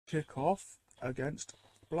kick-off against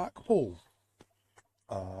Blackpool.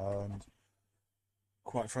 And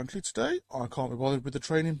quite frankly, today I can't be bothered with the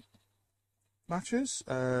training matches.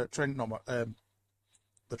 The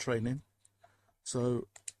training. So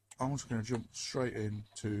I'm just going to jump straight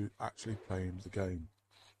into actually playing the game.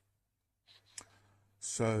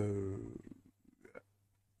 So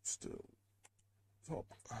still top.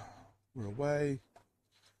 We're away,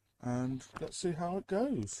 and let's see how it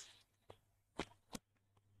goes.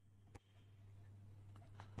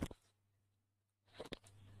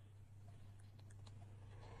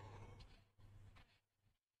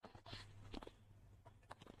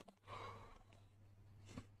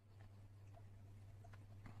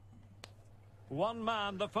 One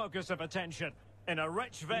man the focus of attention. In a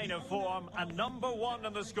rich vein of form and #1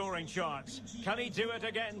 in the scoring charts. Can he do it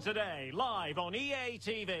again today? Live on EA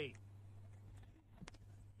TV.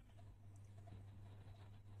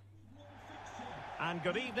 And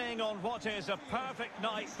good evening on what is a perfect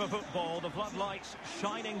night for football. The floodlights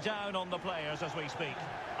shining down on the players as we speak.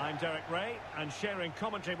 I'm Derek Ray, and sharing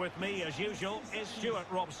commentary with me as usual is Stuart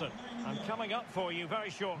Robson. And coming up for you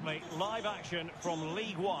very shortly, live action from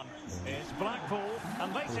League One. It's Blackpool,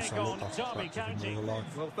 and they take on Derby County.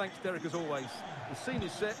 Well, thanks Derek as always. The scene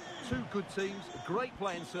is set, two good teams, a great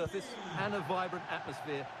playing surface and a vibrant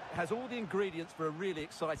atmosphere. It has all the ingredients for a really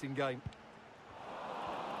exciting game.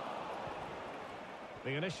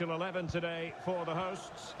 The initial 11 today for the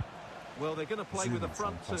hosts. Well, they're going to play with a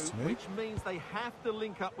front two, which means they have to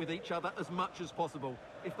link up with each other as much as possible.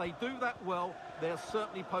 If they do that well, they'll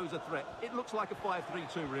certainly pose a threat. It looks like a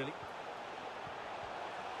 5-3-2, really.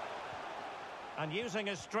 And using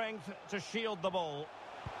his strength to shield the ball.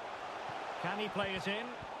 Can he play it in?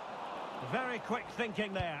 Very quick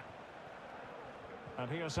thinking there. And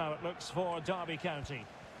here's how it looks for Derby County.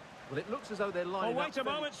 Well, it looks as though they're lining up. Oh, wait a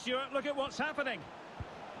moment, Stuart. Look at what's happening.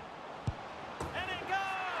 In it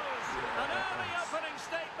goes! An early opening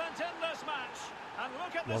statement in this match. And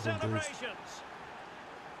look at the celebrations.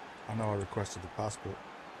 I know I requested the pass, but...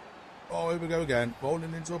 Oh, here we go again.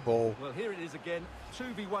 Rolling into a ball. Well, here it is again.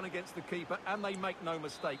 2v1 against the keeper, and they make no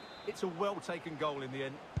mistake. It's a well-taken goal in the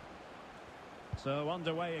end. So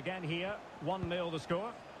underway again here. 1-0 the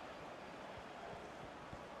score.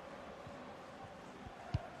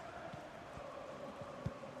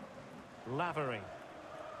 Lavery.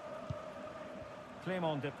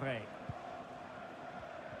 Clément Depré.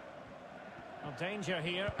 Well, danger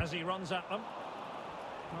here as he runs at them.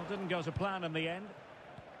 Well, didn't go to plan in the end.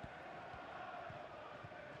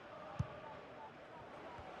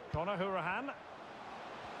 Conor Hourihane.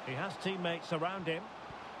 He has teammates around him.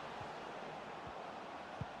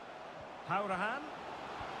 Hourihane.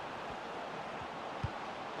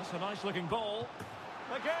 That's a nice looking ball.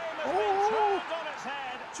 The game has been turned on its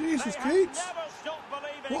head. Jesus, they Keats. have never stopped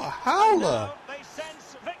believing. What a howler. They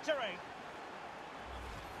sense victory.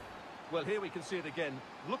 Well, here we can see it again.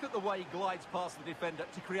 Look at the way he glides past the defender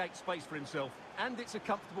to create space for himself. And it's a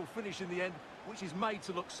comfortable finish in the end, which is made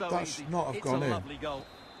to look so easy. It's a lovely goal.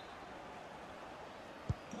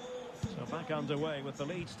 So back underway with the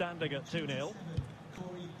lead standing at 2-0.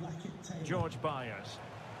 George Byers.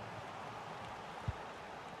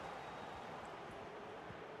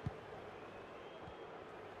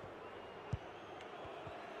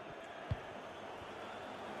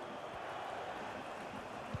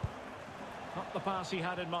 Not the pass he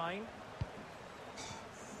had in mind.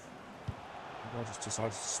 I just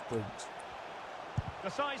decided to sprint.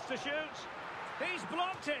 Decides to shoot. He's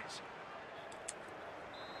blocked it.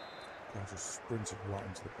 I just sprinted right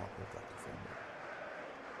into the back of that defender.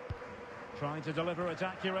 Trying to deliver it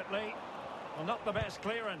accurately. Well, not the best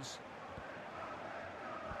clearance.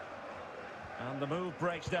 And the move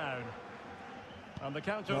breaks down. And the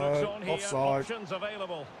counter looks on here. Offside. Options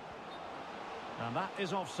available. And that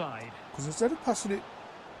is offside. Because instead of passing it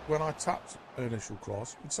when I tapped an initial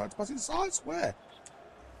cross, he decided to pass it side square.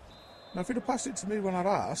 Now, if he'd have passed it to me when I'd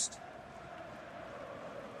asked...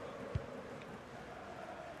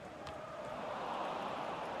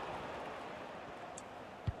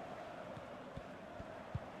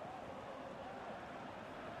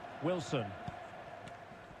 Wilson.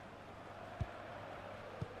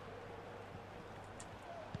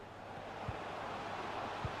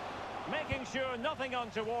 Making sure nothing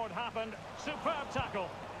untoward happened. Superb tackle.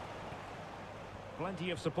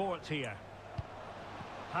 Plenty of support here.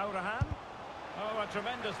 Hourihane. Oh, a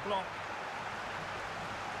tremendous block.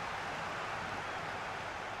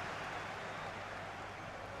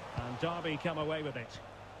 And Derby come away with it.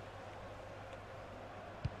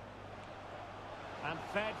 And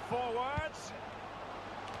fed forwards.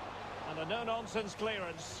 And a no-nonsense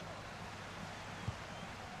clearance.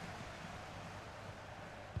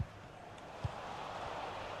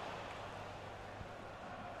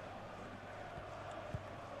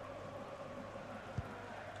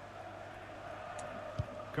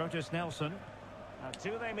 Curtis Nelson.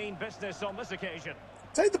 Do they mean business on this occasion?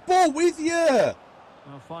 Take the ball with you! A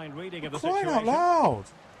fine reading of the Crying situation. out loud!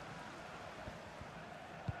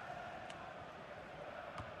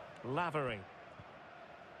 Lavery.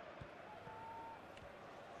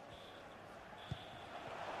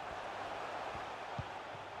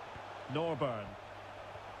 Norburn.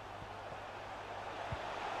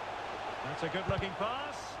 That's a good-looking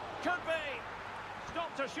pass. Could be.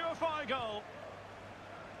 Stopped a surefire goal.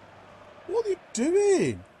 What are you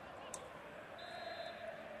doing?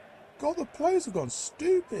 God, the players have gone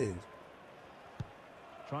stupid.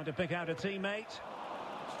 Trying to pick out a teammate.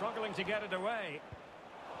 Struggling to get it away.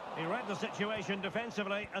 He read the situation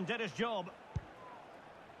defensively and did his job.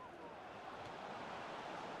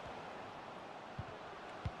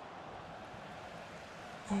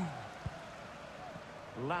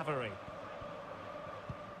 Lavery.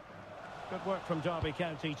 Good work from Derby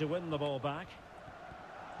County to win the ball back.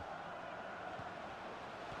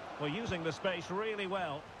 Well, using the space really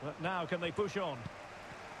well, but now can they push on?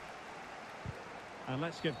 And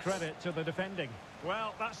let's give credit to the defending.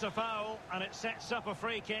 Well, that's a foul, and it sets up a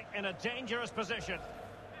free kick in a dangerous position.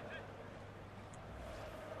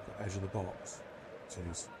 The edge of the box.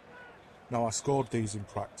 Jeez. No, I scored these in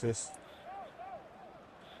practice.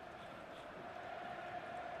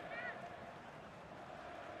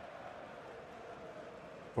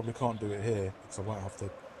 Probably can't do it here because I won't have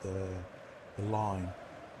the line.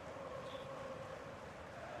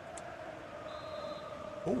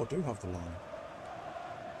 Oh, I do have the line.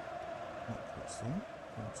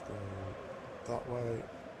 Let's go that way,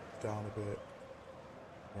 down a bit,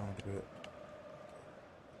 round a bit.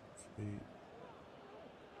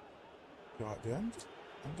 Go at the end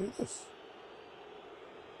and do this.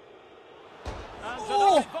 And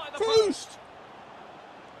oh, by the boost!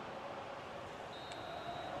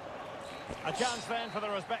 A chance then for the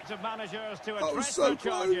respective managers to That was address so their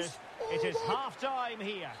charges. close. It is God. half-time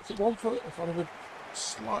here. If I'd have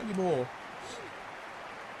slightly more.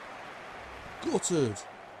 Gutted.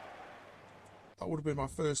 That would have been my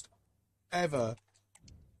first ever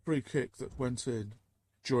free kick that went in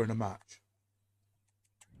during a match.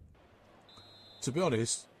 To be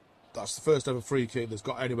honest, that's the first ever free kick that's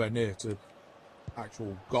got anywhere near to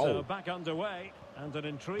actual goal. So back underway and an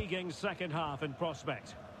intriguing second half in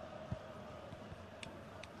prospect.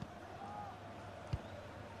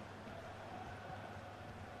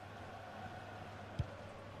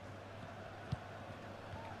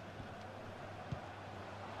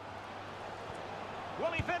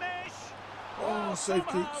 Will he finish? Oh, safe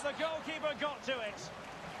somehow keeps. the goalkeeper got to it.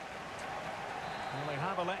 Well, they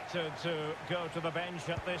have elected to go to the bench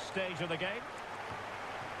at this stage of the game.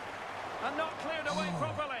 And not cleared away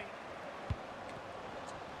properly.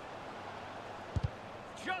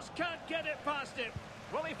 Just can't get it past him.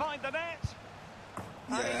 Will he find the net?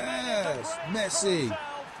 And he's made it a Yes, break for Messi.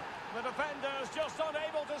 himself. The defender's just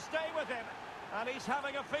unable to stay with him. And he's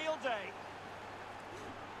having a field day.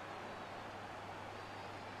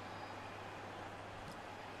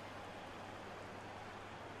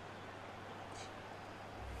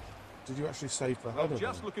 Did you actually save the Well, header?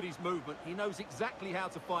 just look at his movement. He knows exactly how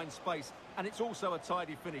to find space, and it's also a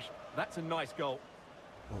tidy finish. That's a nice goal.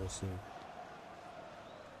 Awesome.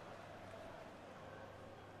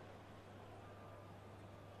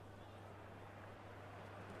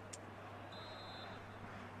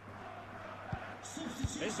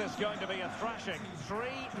 This is going to be a thrashing.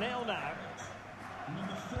 3-0 now.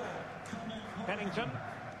 Pennington.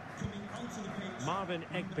 Marvin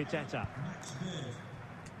Ekpiteta.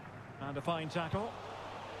 And a fine tackle.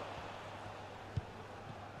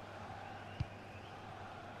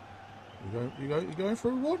 You going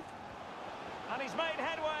for a one? And he's made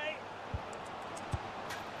headway.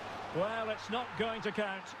 Well, it's not going to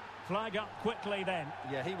count. Flag up quickly then.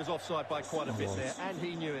 Yeah, he was offside by quite a bit there, and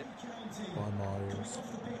he knew it. By miles.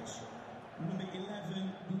 Number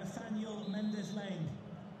 11, Nathaniel Mendes-Lang,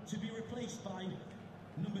 to be replaced by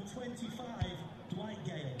number 25, Dwight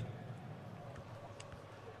Gale.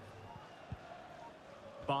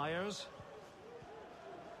 Byers.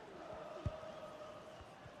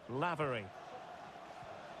 Lavery.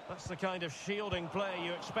 That's the kind of shielding play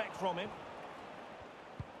you expect from him.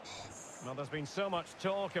 Well, there's been so much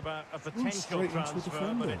talk about a potential straight into the transfer, but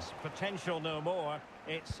defender. it's potential no more.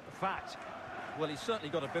 It's fact. Well, he's certainly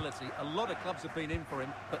got ability. A lot of clubs have been in for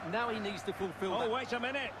him, but now he needs to fulfil Oh, that. wait a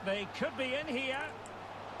minute. They could be in here.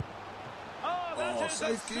 Oh, that is a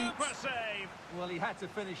safe keeps. super save. Well, he had to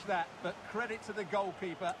finish that, but credit to the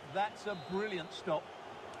goalkeeper. That's a brilliant stop.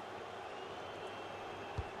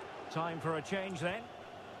 Time for a change then.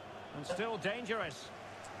 And still dangerous.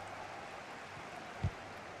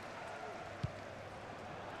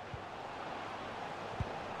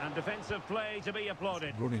 And defensive play to be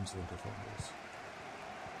applauded. Run into the defenders.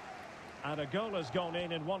 And a goal has gone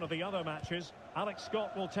in one of the other matches. Alex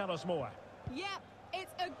Scott will tell us more. Yep,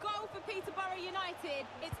 it's a goal for Peterborough United.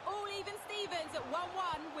 It's all even Stevens at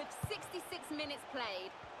 1-1 with 66 minutes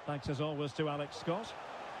played. Thanks as always to Alex Scott.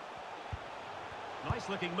 Nice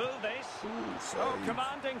looking move this. Ooh,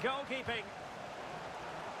 commanding goalkeeping.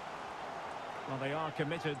 Well, they are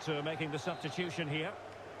committed to making the substitution here.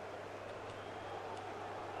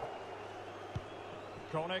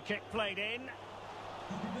 Corner kick played in.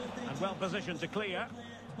 And well positioned to clear.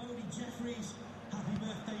 Bodie Jeffries, happy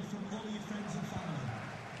birthday from all your friends and family.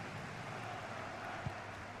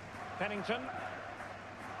 Pennington.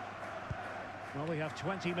 Well, we have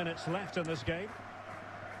 20 minutes left in this game.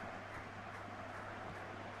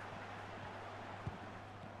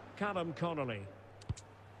 Callum Connolly.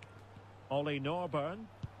 Ollie Norburn.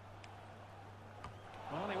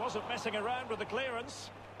 Well, he wasn't messing around with the clearance.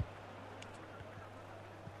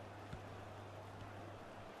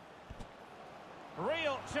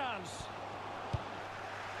 Real chance.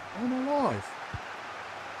 I'm alive.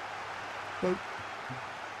 But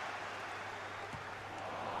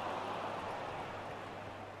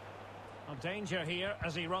A danger here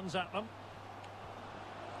as he runs at them.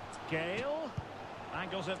 Gale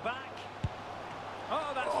angles it back.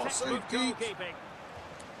 Oh, that's textbook goalkeeping.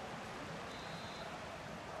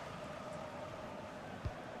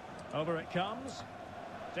 Over it comes.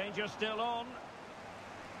 Danger still on.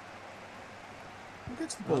 who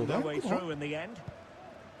gets the ball On their down? way Come through on. in the end.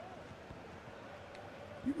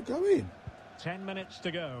 You were going. 10 minutes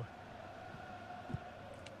to go.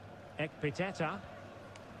 Ekpiteta.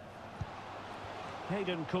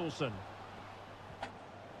 Hayden Coulson.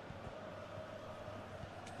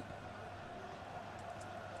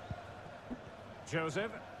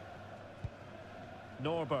 Joseph.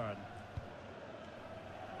 Norburn.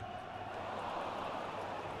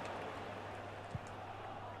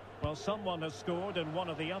 Well, someone has scored in one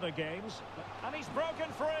of the other games. And he's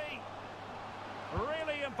broken free.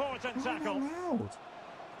 Really important tackle. Loud.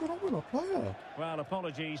 Good on with my player. Well,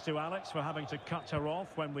 apologies to Alex for having to cut her off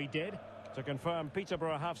when we did. To confirm,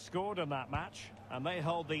 Peterborough have scored in that match. And they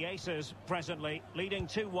hold the aces presently, leading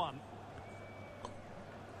 2-1.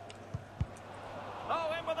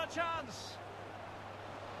 Oh, in with a chance.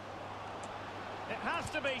 It has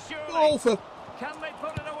to be, surely. Goal for Can they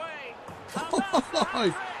put it away? And that's the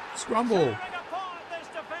life. hat-trick. Scramble. Tearing apart this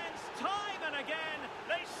defence time and again.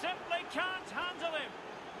 They simply can't handle him.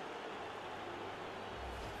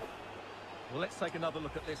 Well, let's take another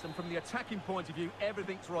look at this, and from the attacking point of view,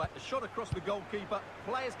 everything's right. The shot across the goalkeeper,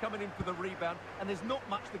 players coming in for the rebound, and there's not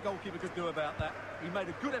much the goalkeeper could do about that. He made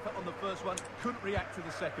a good effort on the first one, couldn't react to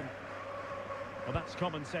the second. Well, that's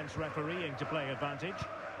common sense refereeing to play advantage.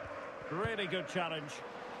 Really good challenge.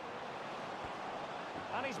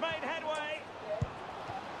 And he's made headway.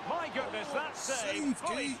 My goodness, that save.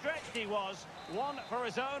 Fully stretched he was. One for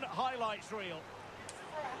his own highlights reel.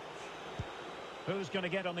 Who's going to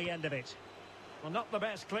get on the end of it? Well, not the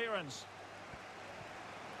best clearance.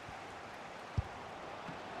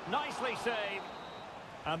 Nicely saved.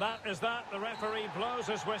 And that is that. The referee blows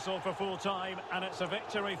his whistle for full time, and it's a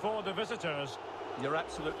victory for the visitors. You're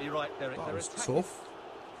absolutely right, Derek. That They're was attacking. tough.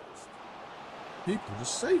 People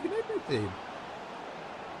just saving everything.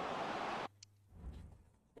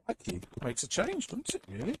 It makes a change, doesn't it,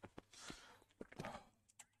 really?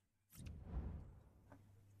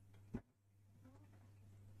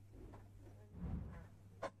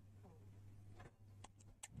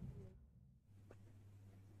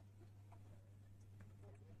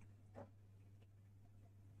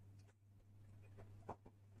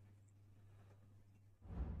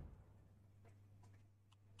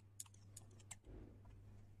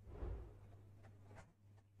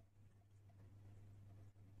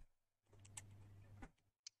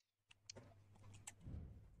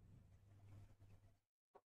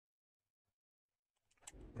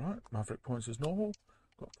 Right, Maverick points as normal.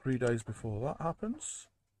 Got 3 days before that happens.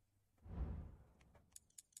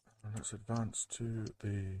 And let's advance to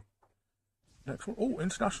the next one. Oh,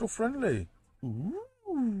 international friendly.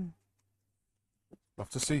 Ooh. Have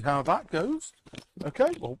to see how that goes. Okay,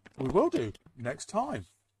 well, we will do next time.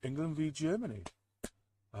 England v Germany.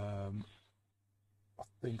 I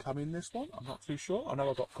think I'm in this one. I'm not too sure. I know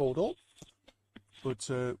I got called up. But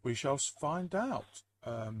we shall find out.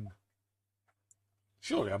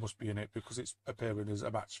 Surely I must be in it because it's appearing as a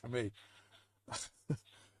match for me.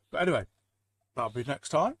 But anyway, that'll be next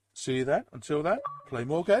time. See you then. Until then, play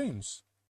more games.